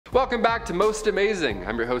Welcome back to Most Amazing.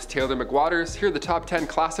 I'm your host Taylor McWaters. Here are the top 10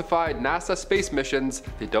 classified NASA space missions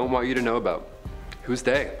they don't want you to know about. Who's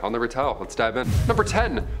they? I'll never tell. Let's dive in. Number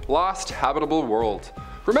 10, lost habitable world.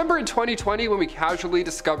 Remember in 2020 when we casually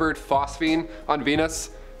discovered phosphine on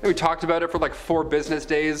Venus? And we talked about it for like 4 business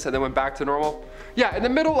days and then went back to normal? Yeah, in the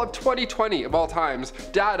middle of 2020 of all times,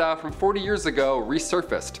 data from 40 years ago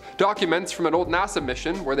resurfaced. Documents from an old NASA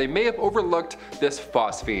mission where they may have overlooked this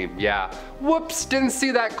phosphine. Yeah, whoops, didn't see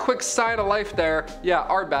that quick sign of life there. Yeah,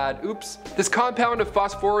 our bad, oops. This compound of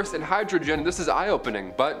phosphorus and hydrogen, this is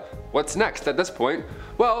eye-opening, but what's next at this point?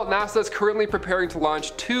 Well, NASA is currently preparing to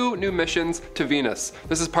launch 2 new missions to Venus.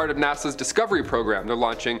 This is part of NASA's Discovery program they're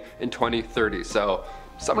launching in 2030, so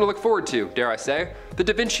something to look forward to, dare I say. The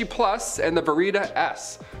Da Vinci Plus and the Verita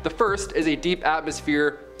S. The first is a deep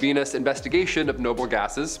atmosphere Venus investigation of noble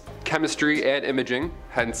gases, chemistry and imaging,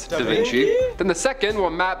 hence Da Vinci. Then the second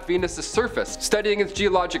will map Venus's surface, studying its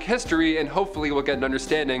geologic history, and hopefully we'll get an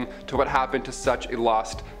understanding to what happened to such a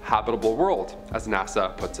lost habitable world, as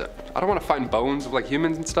NASA puts it. I don't want to find bones of like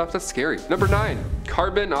humans and stuff, that's scary. Number 9,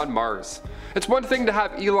 carbon on Mars. It's one thing to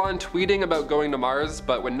have Elon tweeting about going to Mars,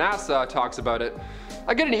 but when NASA talks about it,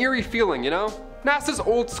 I get an eerie feeling, you know? NASA's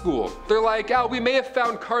old school. They're like, oh, we may have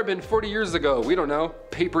found carbon 40 years ago. We don't know.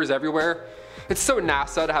 Papers everywhere. It's so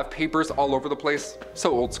NASA to have papers all over the place. So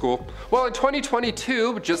old school. Well, in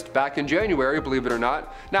 2022, just back in January, believe it or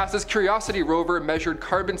not, NASA's Curiosity rover measured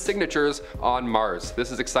carbon signatures on Mars. This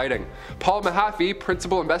is exciting. Paul Mahaffey,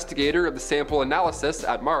 principal investigator of the sample analysis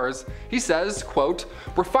at Mars, he says, quote,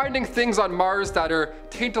 "We're finding things on Mars that are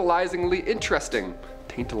tantalizingly interesting."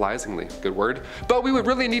 Tantalizingly, good word. But we would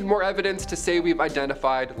really need more evidence to say we've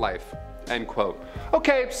identified life. End quote.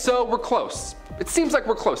 Okay, so we're close. It seems like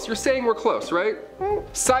we're close. You're saying we're close, right?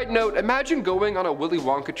 Side note, imagine going on a Willy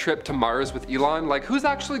Wonka trip to Mars with Elon. Like, who's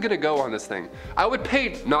actually gonna go on this thing? I would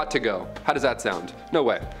pay not to go. How does that sound? No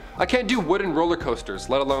way. I can't do wooden roller coasters,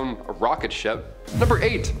 let alone a rocket ship. Number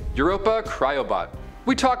 8, Europa Cryobot.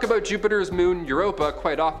 We talk about Jupiter's moon Europa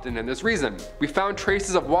quite often, and there's reason. We found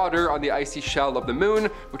traces of water on the icy shell of the moon,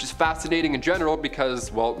 which is fascinating in general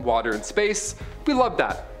because, well, water in space. We love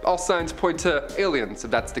that. All signs point to aliens, if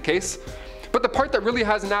that's the case. But the part that really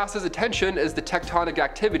has NASA's attention is the tectonic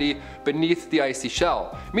activity beneath the icy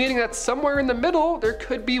shell, meaning that somewhere in the middle there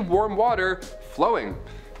could be warm water flowing.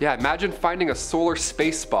 Yeah, imagine finding a solar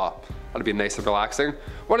space spa. That'd be nice and relaxing.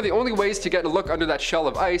 One of the only ways to get a look under that shell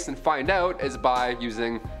of ice and find out is by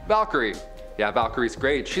using Valkyrie. Yeah, Valkyrie's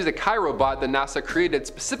great. She's a Cryobot that NASA created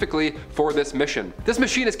specifically for this mission. This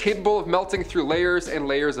machine is capable of melting through layers and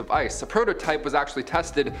layers of ice. A prototype was actually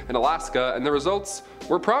tested in Alaska and the results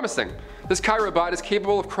were promising. This Cryobot is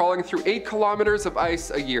capable of crawling through 8 kilometers of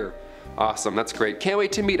ice a year. Awesome, that's great. Can't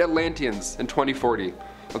wait to meet Atlanteans in 2040.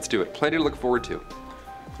 Let's do it. Plenty to look forward to.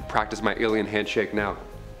 Practice my alien handshake now.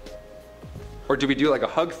 Or do we do like a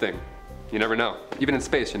hug thing? You never know. Even in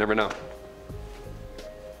space, you never know.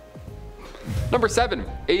 Number 7,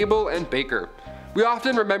 Able and Baker. We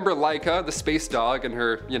often remember Laika, the space dog, and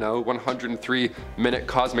her, 103-minute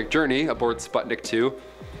cosmic journey aboard Sputnik 2.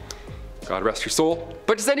 God rest her soul.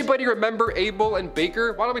 But does anybody remember Able and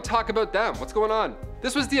Baker? Why don't we talk about them? What's going on?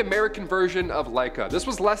 This was the American version of Laika. This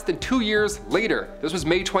was less than 2 years later. This was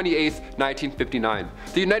May 28th, 1959.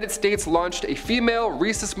 The United States launched a female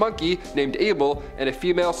rhesus monkey named Able and a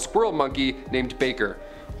female squirrel monkey named Baker.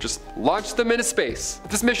 Just launched them into space.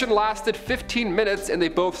 This mission lasted 15 minutes and they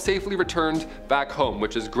both safely returned back home,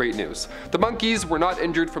 which is great news. The monkeys were not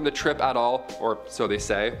injured from the trip at all, or so they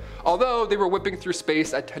say, although they were whipping through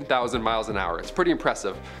space at 10,000 miles an hour. It's pretty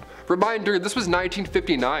impressive. Reminder, this was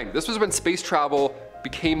 1959. This was when space travel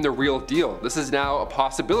became the real deal. This is now a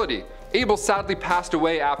possibility. Able sadly passed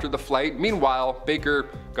away after the flight. Meanwhile, Baker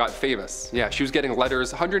got famous. Yeah, she was getting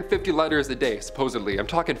letters, 150 letters a day, supposedly. I'm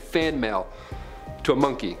talking fan mail to a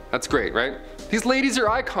monkey. That's great, right? These ladies are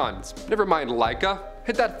icons. Never mind Laika.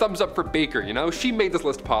 Hit that thumbs up for Baker, she made this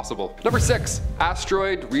list possible. Number 6,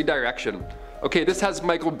 Asteroid Redirection. Okay, this has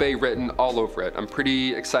Michael Bay written all over it. I'm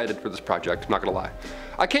pretty excited for this project, I'm not gonna lie.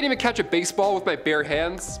 I can't even catch a baseball with my bare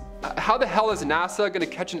hands. How the hell is NASA gonna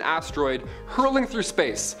catch an asteroid hurling through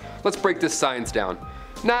space? Let's break this science down.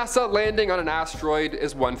 NASA landing on an asteroid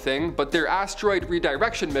is one thing, but their asteroid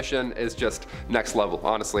redirection mission is just next level,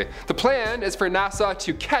 honestly. The plan is for NASA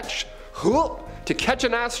to catch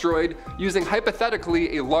an asteroid using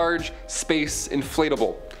hypothetically a large space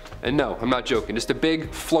inflatable. And no, I'm not joking, just a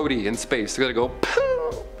big floaty in space. They're gonna go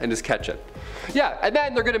poof, and just catch it. Yeah, and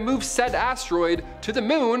then they're gonna move said asteroid to the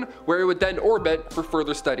moon, where it would then orbit for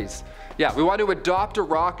further studies. Yeah, we want to adopt a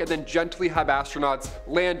rock and then gently have astronauts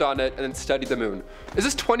land on it and then study the moon. Is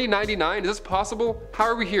this 2099? Is this possible? How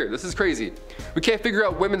are we here? This is crazy. We can't figure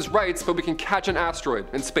out women's rights, but we can catch an asteroid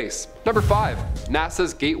in space. Number 5,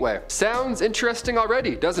 NASA's Gateway. Sounds interesting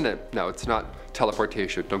already, doesn't it? No, it's not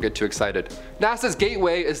teleportation. Don't get too excited. NASA's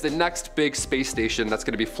Gateway is the next big space station that's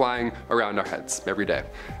going to be flying around our heads every day.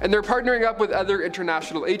 And they're partnering up with other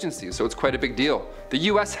international agencies, so it's quite a big deal. The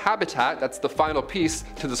US Habitat, that's the final piece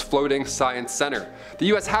to this floating science center. The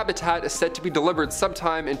US Habitat is set to be delivered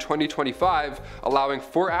sometime in 2025, allowing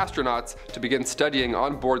 4 astronauts to begin studying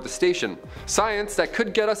on board the station. Science that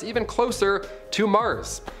could get us even closer to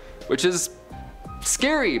Mars, which is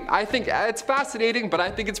scary. I think it's fascinating, but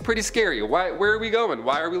I think it's pretty scary. Where are we going?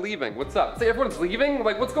 Why are we leaving? What's up? Say everyone's leaving?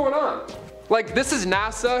 Like, what's going on? Like, this is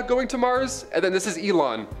NASA going to Mars, and then this is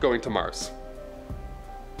Elon going to Mars.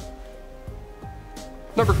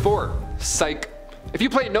 Number 4, Psyche. If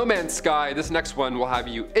you play No Man's Sky, this next one will have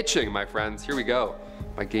you itching, my friends. Here we go.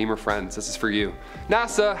 My gamer friends, this is for you.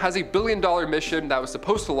 NASA has a $1 billion mission that was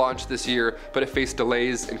supposed to launch this year, but it faced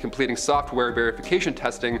delays in completing software verification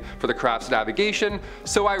testing for the craft's navigation,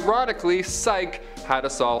 so ironically, Psyche had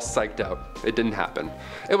us all psyched out. It didn't happen.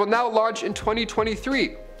 It will now launch in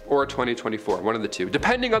 2023. Or 2024, one of the two,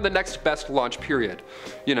 depending on the next best launch period.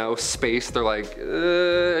 You know, space, they're like,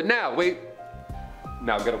 now, wait.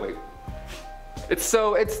 Now, gotta wait.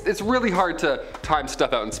 It's really hard to time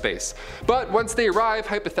stuff out in space. But once they arrive,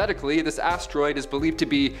 hypothetically, this asteroid is believed to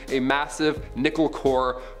be a massive nickel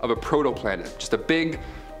core of a protoplanet. Just a big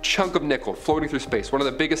chunk of nickel floating through space, one of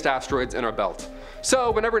the biggest asteroids in our belt.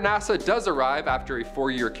 So whenever NASA does arrive, after a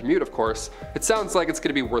 4-year commute of course, it sounds like it's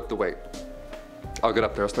gonna be worth the wait. I'll get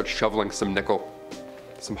up there, I'll start shoveling some nickel.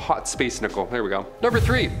 Some hot space nickel, there we go. Number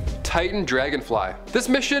 3, Titan Dragonfly. This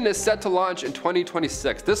mission is set to launch in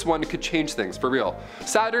 2026. This one could change things, for real.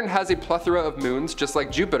 Saturn has a plethora of moons, just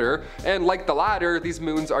like Jupiter, and like the latter, these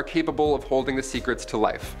moons are capable of holding the secrets to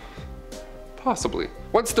life. Possibly.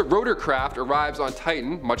 Once the rotorcraft arrives on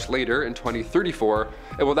Titan, much later in 2034,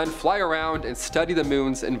 it will then fly around and study the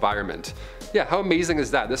moon's environment. Yeah, how amazing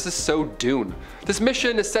is that? This is so Dune. This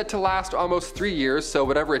mission is set to last almost 3 years, so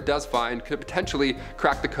whatever it does find could potentially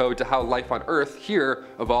crack the code to how life on Earth here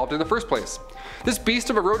evolved in the first place. This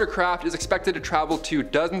beast of a rotorcraft is expected to travel to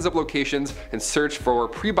dozens of locations and search for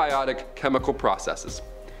prebiotic chemical processes.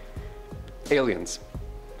 Aliens.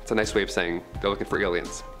 It's a nice way of saying they're looking for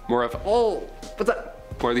aliens. More of, oh, what's that?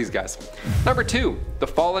 More of these guys. Number 2, the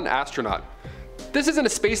Fallen Astronaut. This isn't a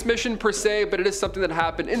space mission per se, but it is something that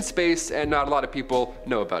happened in space and not a lot of people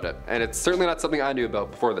know about it. And it's certainly not something I knew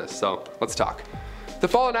about before this, so let's talk. The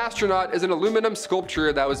Fallen Astronaut is an aluminum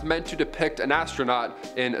sculpture that was meant to depict an astronaut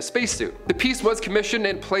in a spacesuit. The piece was commissioned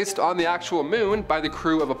and placed on the actual moon by the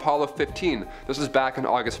crew of Apollo 15. This was back on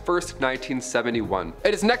August 1st, 1971.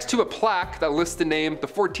 It is next to a plaque that lists the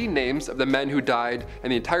 14 names of the men who died,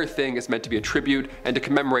 and the entire thing is meant to be a tribute and to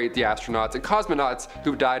commemorate the astronauts and cosmonauts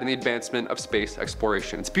who died in the advancement of space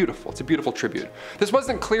exploration. It's beautiful. It's a beautiful tribute. This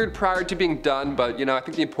wasn't cleared prior to being done, but you know, I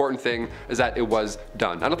think the important thing is that it was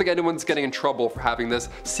done. I don't think anyone's getting in trouble for having this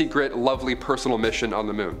secret, lovely personal mission on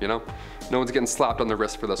the moon, you know? No one's getting slapped on the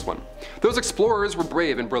wrist for this one. Those explorers were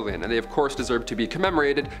brave and brilliant, and they of course deserve to be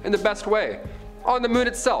commemorated in the best way. On the moon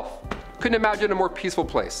itself. Couldn't imagine a more peaceful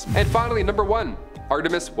place. And finally, number 1,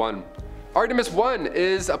 Artemis I. Artemis I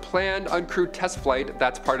is a planned uncrewed test flight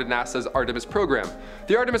that's part of NASA's Artemis program.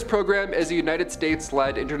 The Artemis program is a United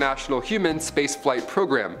States-led international human spaceflight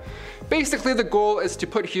program. Basically, the goal is to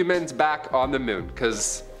put humans back on the moon,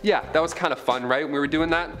 because yeah, that was kind of fun, right, when we were doing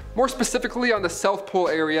that? More specifically on the South Pole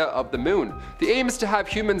area of the moon. The aim is to have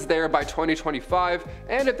humans there by 2025,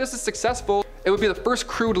 and if this is successful, it would be the first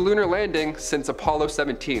crewed lunar landing since Apollo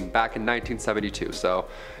 17 back in 1972. So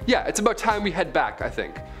yeah, it's about time we head back, I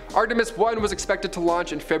think. Artemis I was expected to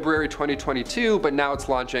launch in February 2022, but now it's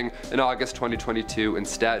launching in August 2022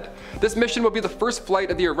 instead. This mission will be the first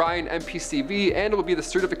flight of the Orion MPCV, and it will be the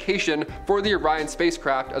certification for the Orion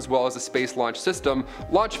spacecraft as well as the Space Launch System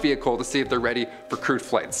launch vehicle to see if they're ready for crewed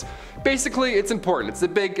flights. Basically, it's important. It's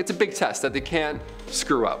a big test that they can't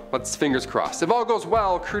screw up. Let's fingers crossed. If all goes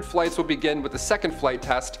well, crewed flights will begin with the second flight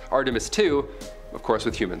test, Artemis II, of course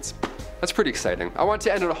with humans. That's pretty exciting. I want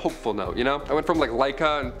to end on a hopeful note, you know? I went from like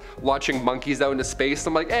Leica and launching monkeys out into space.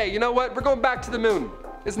 I'm like, hey, you know what? We're going back to the moon.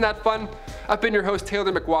 Isn't that fun? I've been your host,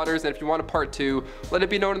 Taylor McWaters, and if you want a part 2, let it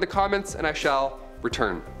be known in the comments and I shall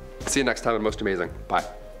return. See you next time on Most Amazing. Bye.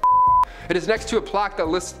 It is next to a plaque that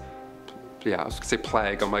lists, yeah, I was gonna say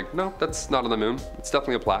plague. I'm like, no, that's not on the moon. It's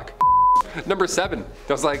definitely a plaque. Number 7,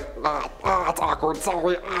 I was like, it's awkward,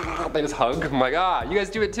 sorry, they just hug. I'm like, you guys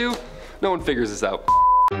do it too? No one figures this out.